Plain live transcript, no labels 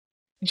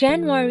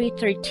January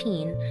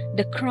 13,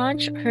 the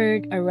crunch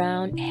heard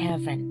around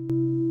heaven.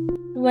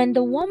 When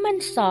the woman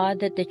saw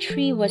that the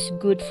tree was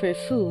good for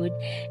food,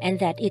 and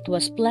that it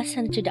was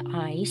pleasant to the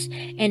eyes,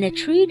 and a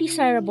tree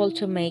desirable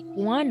to make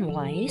one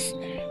wise,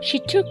 she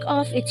took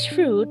off its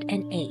fruit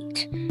and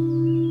ate.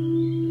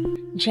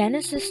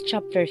 Genesis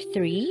chapter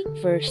 3,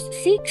 verse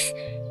 6,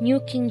 New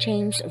King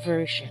James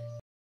Version.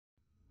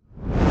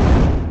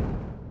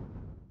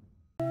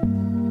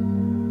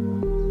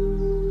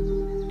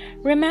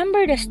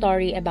 Remember the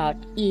story about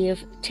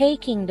Eve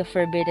taking the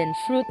forbidden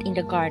fruit in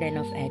the Garden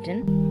of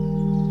Eden?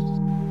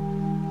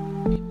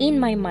 In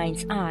my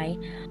mind's eye,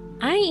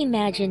 I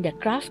imagine the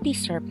crafty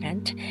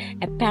serpent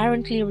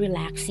apparently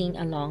relaxing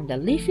along the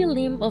leafy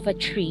limb of a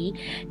tree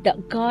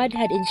that God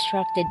had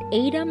instructed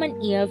Adam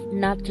and Eve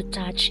not to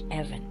touch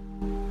even.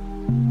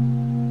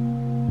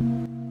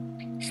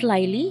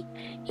 Slyly,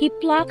 he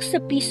plucks a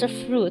piece of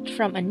fruit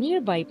from a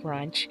nearby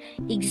branch,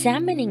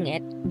 examining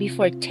it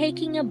before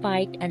taking a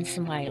bite and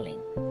smiling.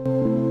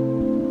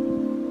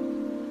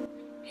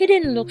 He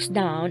then looks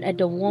down at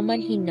the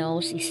woman he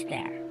knows is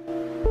there.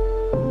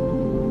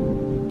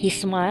 His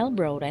smile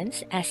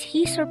broadens as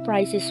he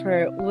surprises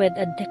her with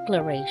a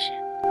declaration.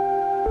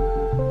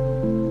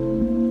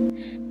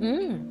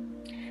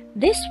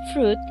 This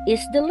fruit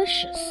is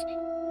delicious.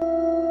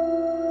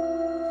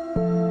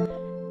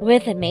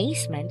 With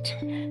amazement,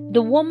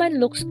 the woman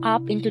looks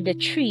up into the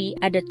tree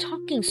at the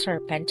talking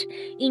serpent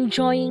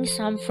enjoying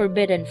some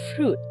forbidden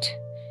fruit,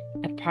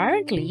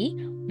 apparently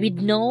with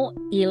no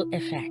ill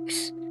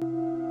effects.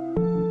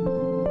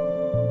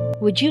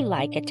 Would you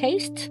like a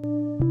taste?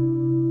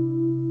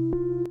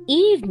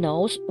 Eve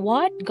knows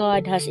what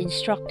God has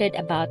instructed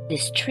about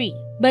this tree,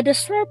 but the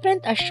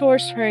serpent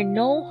assures her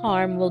no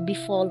harm will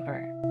befall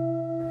her.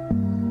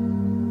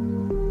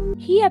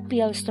 He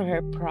appeals to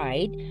her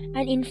pride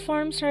and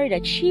informs her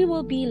that she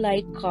will be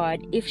like God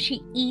if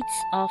she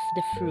eats of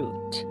the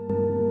fruit.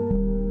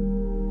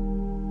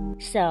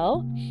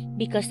 So,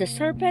 because the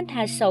serpent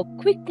has so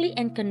quickly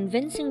and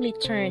convincingly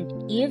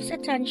turned Eve's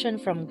attention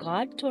from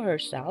God to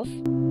herself,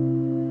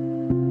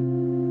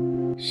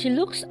 she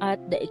looks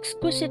at the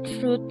exquisite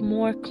fruit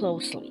more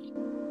closely.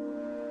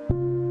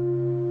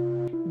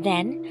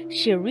 Then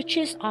she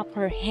reaches up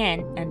her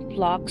hand and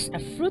plucks a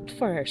fruit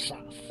for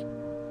herself.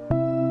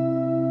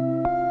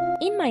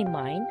 In my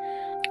mind,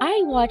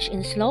 I watch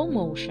in slow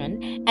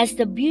motion as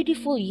the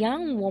beautiful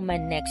young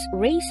woman next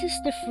raises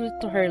the fruit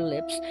to her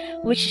lips,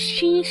 which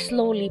she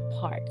slowly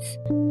parts,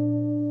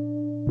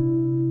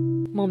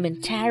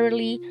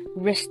 momentarily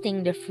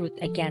resting the fruit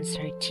against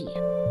her teeth.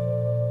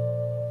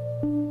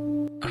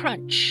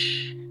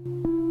 Crunch.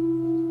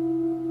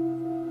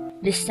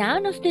 The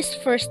sound of this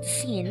first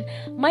scene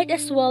might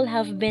as well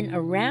have been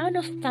a round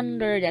of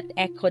thunder that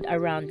echoed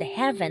around the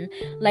heaven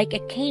like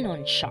a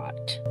cannon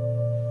shot.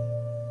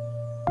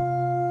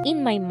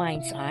 In my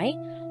mind's eye,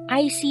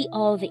 I see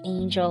all the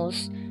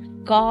angels,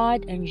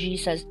 God and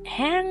Jesus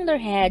hang their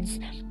heads,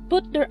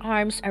 put their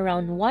arms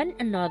around one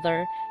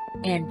another,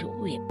 and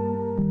weep.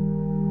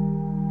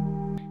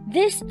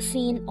 This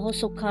scene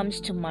also comes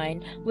to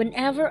mind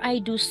whenever I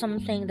do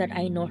something that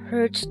I know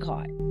hurts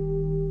God.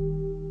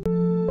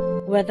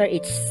 Whether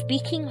it's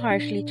speaking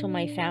harshly to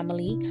my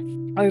family,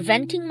 or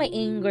venting my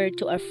anger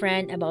to a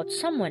friend about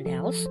someone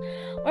else,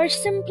 or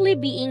simply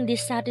being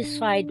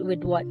dissatisfied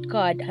with what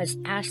God has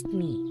asked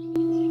me.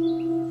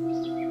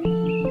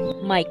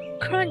 My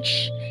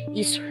crunch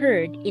is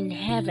heard in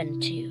heaven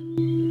too.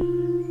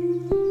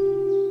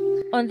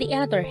 On the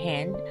other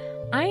hand,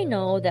 I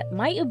know that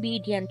my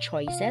obedient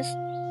choices,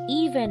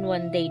 even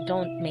when they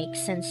don't make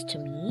sense to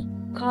me,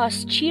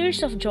 cause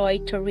cheers of joy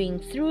to ring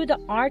through the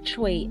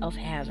archway of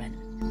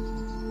heaven.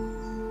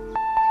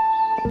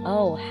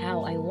 Oh,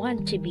 how I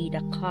want to be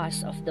the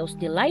cause of those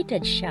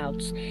delighted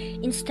shouts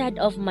instead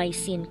of my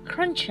sin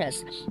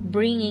crunches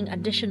bringing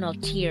additional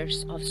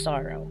tears of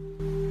sorrow.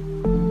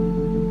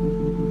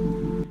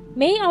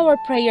 May our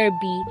prayer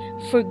be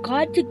for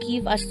God to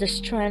give us the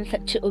strength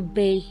to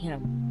obey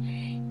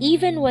Him,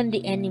 even when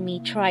the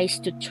enemy tries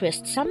to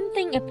twist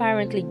something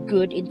apparently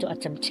good into a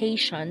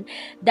temptation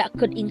that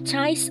could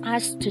entice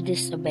us to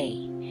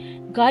disobey.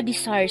 God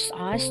desires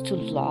us to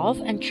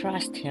love and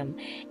trust Him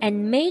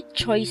and make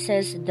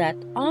choices that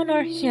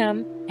honor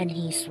Him and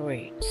His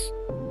words.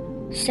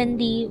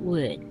 Cindy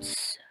Woods.